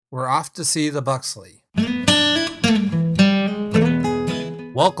We're off to see the Buxley.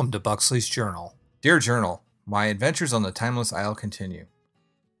 Welcome to Buxley's Journal. Dear Journal, my adventures on the Timeless Isle continue.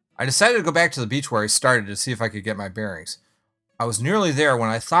 I decided to go back to the beach where I started to see if I could get my bearings. I was nearly there when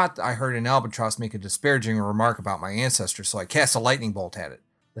I thought I heard an albatross make a disparaging remark about my ancestors, so I cast a lightning bolt at it.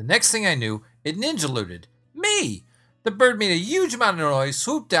 The next thing I knew, it ninja-looted. Me! The bird made a huge amount of noise,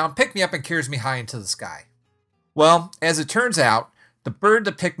 swooped down, picked me up, and carries me high into the sky. Well, as it turns out, the bird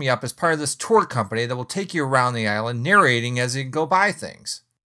that picked me up is part of this tour company that will take you around the island narrating as you go by things.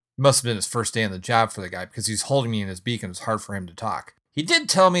 It must have been his first day on the job for the guy because he's holding me in his beak and it's hard for him to talk. He did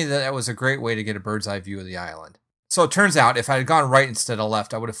tell me that was a great way to get a bird's eye view of the island. So it turns out if I had gone right instead of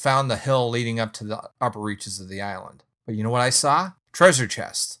left, I would have found the hill leading up to the upper reaches of the island. But you know what I saw? Treasure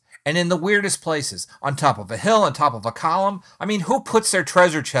chests. And in the weirdest places. On top of a hill, on top of a column. I mean, who puts their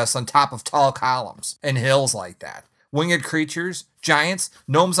treasure chests on top of tall columns and hills like that? Winged creatures? Giants?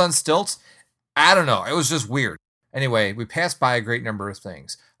 Gnomes on stilts? I don't know. It was just weird. Anyway, we passed by a great number of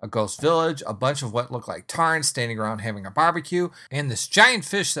things. A ghost village, a bunch of what looked like tarns standing around having a barbecue, and this giant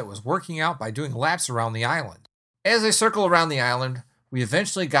fish that was working out by doing laps around the island. As I circled around the island, we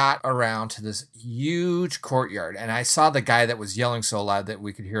eventually got around to this huge courtyard, and I saw the guy that was yelling so loud that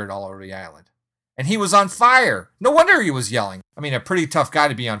we could hear it all over the island. And he was on fire! No wonder he was yelling. I mean, a pretty tough guy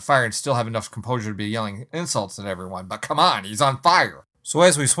to be on fire and still have enough composure to be yelling insults at everyone, but come on, he's on fire! So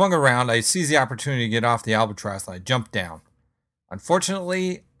as we swung around, I seized the opportunity to get off the albatross and I jumped down.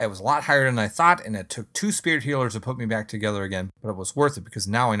 Unfortunately, it was a lot higher than I thought, and it took 2 spirit healers to put me back together again, but it was worth it because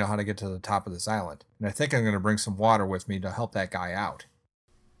now I know how to get to the top of this island, and I think I'm going to bring some water with me to help that guy out.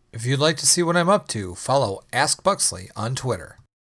 If you'd like to see what I'm up to, follow Ask Buxley on Twitter.